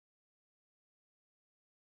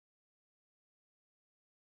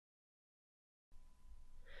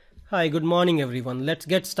Hi, good morning everyone. Let's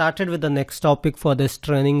get started with the next topic for this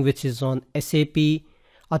training, which is on SAP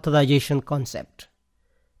Authorization Concept.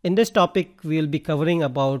 In this topic, we'll be covering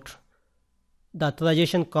about the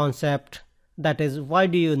authorization concept, that is, why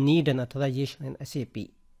do you need an authorization in SAP?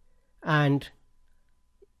 And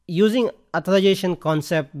using authorization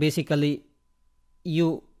concept, basically,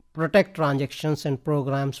 you protect transactions and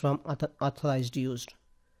programs from unauthorized use.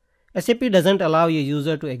 SAP doesn't allow a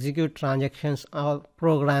user to execute transactions or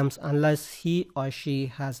programs unless he or she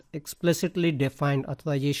has explicitly defined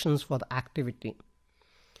authorizations for the activity.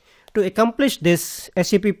 To accomplish this,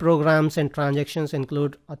 SAP programs and transactions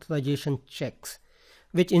include authorization checks,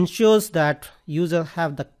 which ensures that users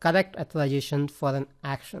have the correct authorization for an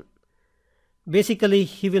action. Basically,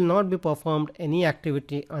 he will not be performed any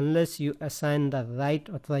activity unless you assign the right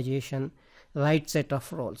authorization, right set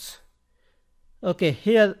of roles. Okay,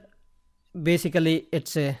 here basically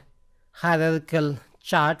it's a hierarchical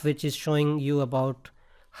chart which is showing you about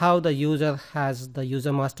how the user has the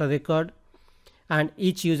user master record, and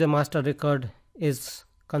each user master record is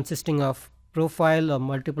consisting of profile or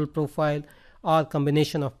multiple profile or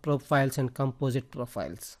combination of profiles and composite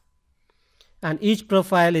profiles, and each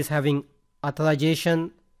profile is having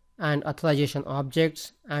authorization and authorization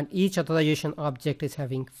objects, and each authorization object is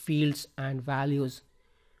having fields and values.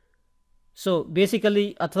 So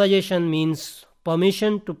basically, authorization means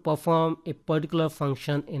permission to perform a particular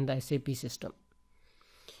function in the SAP system.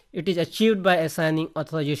 It is achieved by assigning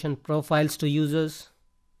authorization profiles to users.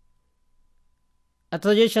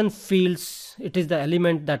 Authorization fields, it is the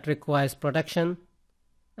element that requires protection,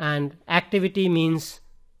 and activity means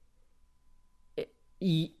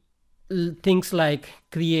things like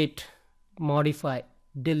create, modify,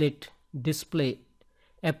 delete, display,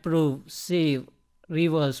 approve, save,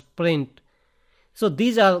 reverse, print. So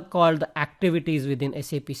these are called the activities within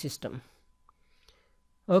SAP system.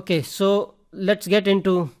 Okay, so let's get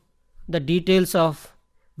into the details of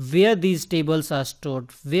where these tables are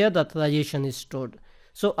stored, where the authorization is stored.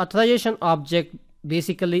 So authorization object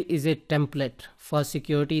basically is a template for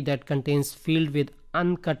security that contains field with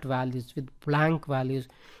uncut values, with blank values.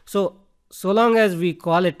 So long as we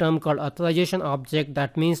call a term called authorization object,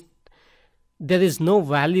 that means there is no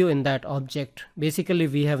value in that object. Basically,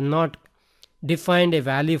 we have not defined a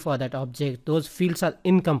value for that object. Those fields are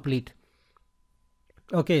incomplete.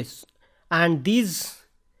 Okay, and these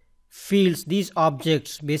fields, these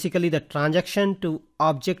objects, basically the transaction to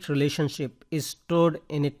object relationship is stored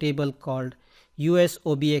in a table called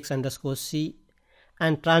USOBX_C,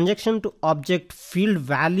 and transaction to object field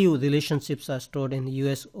value relationships are stored in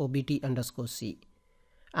USOBT_C,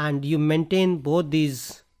 and you maintain both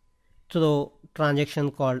these through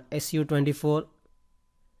transaction called SU24.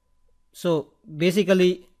 So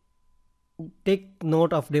basically, take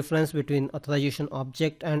note of difference between authorization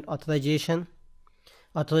object and authorization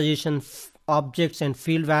objects and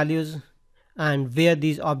field values, and where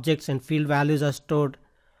these objects and field values are stored,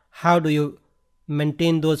 how do you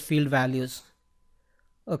maintain those field values.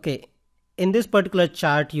 Okay, in this particular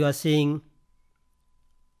chart you are seeing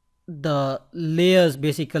the layers,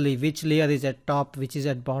 basically which layer is at top, which is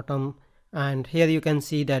at bottom, and here you can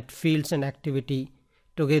see that fields and activity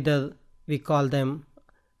together we call them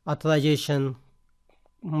authorization.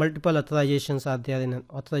 Multiple authorizations are there in an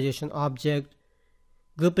authorization object.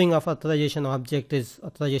 Grouping of authorization object is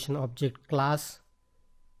authorization object class,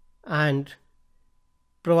 and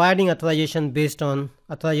providing authorization based on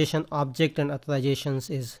authorization object and authorizations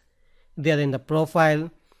is there in the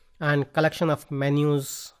profile, and collection of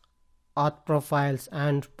menus, auth profiles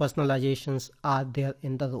and personalizations are there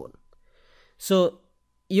in the role. So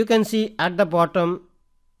you can see at the bottom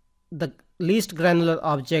the least granular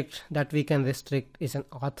object that we can restrict is an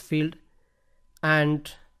auth field, and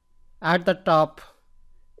at the top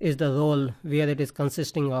is the role where it is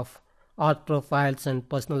consisting of auth profiles and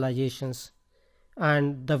personalizations.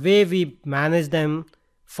 And the way we manage them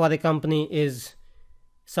for the company is,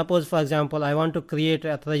 suppose for example I want to create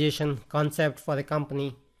an authorization concept for the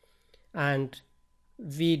company, and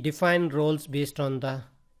we define roles based on the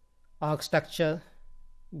org structure,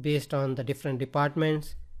 based on the different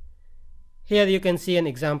departments. Here you can see an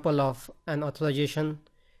example of an authorization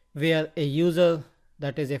where a user,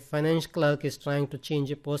 that is a finance clerk, is trying to change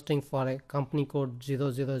a posting for a company code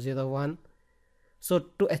 0001. So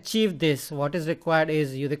to achieve this, what is required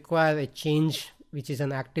is you require a change, which is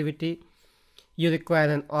an activity. You require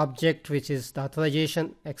an object, which is the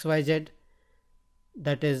authorization XYZ,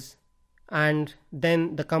 that is, and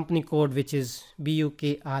then the company code, which is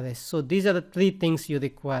BUKRS. So these are the three things you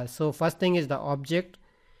require. So first thing is the object,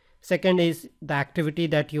 second is the activity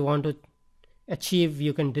that you want to achieve,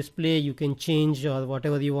 you can display, you can change, or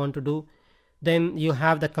whatever you want to do. Then you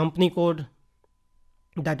have the company code,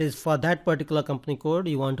 that is for that particular company code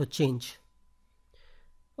you want to change.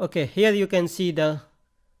 Okay, here you can see the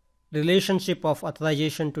relationship of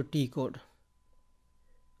authorization to T code.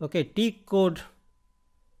 Okay, T code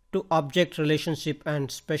to object relationship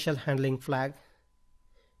and special handling flag.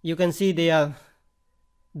 You can see they are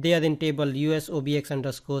in table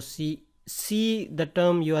US_OBX_C. C, the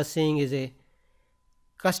term you are saying, is a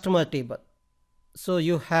customer table. So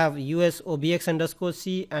you have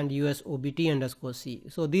US_OBX_C and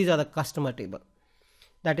US_OBT_C. So these are the customer table.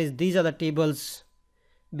 That is, these are the tables.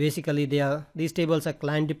 Basically, these tables are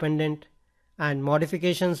client dependent, and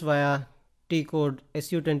modifications via T code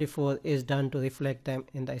SU24 is done to reflect them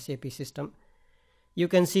in the SAP system. You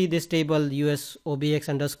can see this table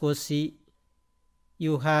US_OBX_C.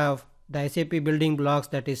 You have the SAP building blocks,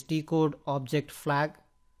 that is T code, object, flag,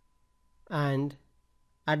 and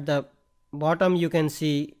at the bottom you can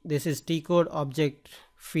see this is T code, object,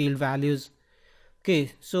 field values.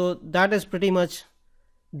 Okay, so that is pretty much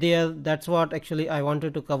there. That's what actually I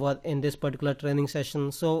wanted to cover in this particular training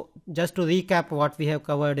session. So just to recap what we have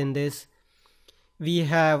covered in this, we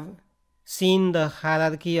have seen the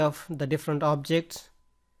hierarchy of the different objects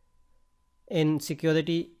in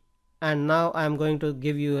security, and now I am going to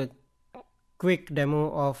give you a quick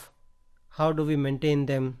demo of how do we maintain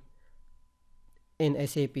them in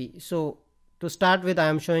SAP. So to start with, I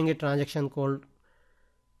am showing a transaction code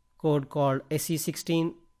called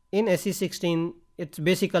SE16. In SE16, it's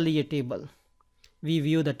basically a table. We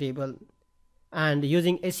view the table, and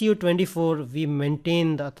using SU24 we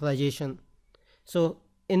maintain the authorization. So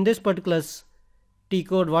in this particular T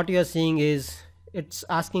code, what you are seeing is it's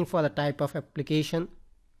asking for the type of application,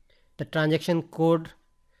 the transaction code.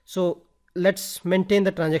 So let's maintain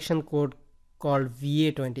the transaction code called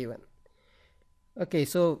VA21. Okay,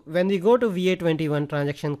 so when we go to VA21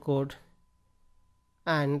 transaction code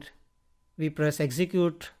and we press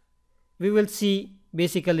execute, we will see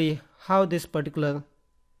basically how this particular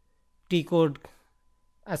T code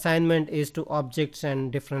assignment is to objects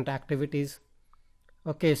and different activities.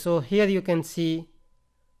 Okay, so here you can see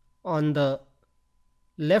on the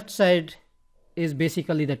left side is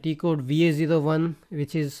basically the T code VA01,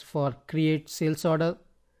 which is for create sales order.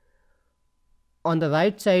 On the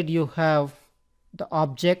right side you have the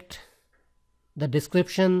object, the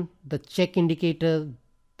description, the check indicator,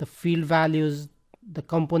 the field values, the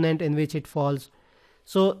component in which it falls.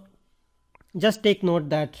 So just take note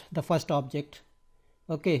that the first object,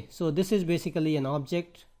 okay, so this is basically an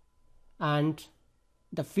object, and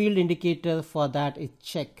the field indicator for that is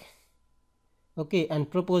check. Okay,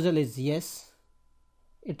 and proposal is yes,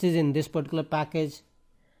 it is in this particular package.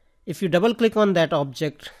 If you double click on that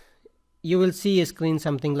object, you will see a screen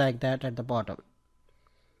something like that at the bottom.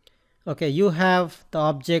 Okay, you have the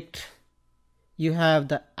object, you have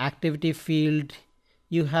the activity field,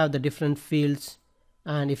 you have the different fields,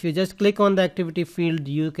 and if you just click on the activity field,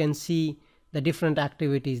 you can see the different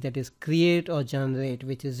activities, that is create or generate,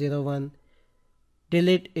 which is 01,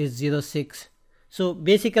 delete is 06. So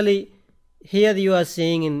basically here you are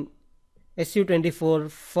saying in SU24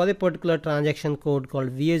 for a particular transaction code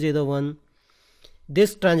called VA01,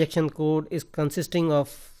 this transaction code is consisting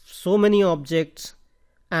of so many objects,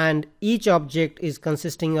 and each object is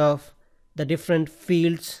consisting of the different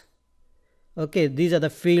fields. Okay, these are the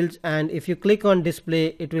fields, and if you click on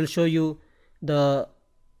display, it will show you the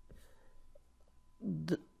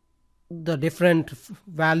different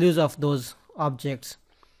values of those objects.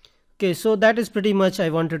 Okay, so that is pretty much I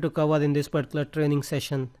wanted to cover in this particular training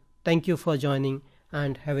session. Thank you for joining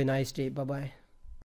and have a nice day. Bye bye.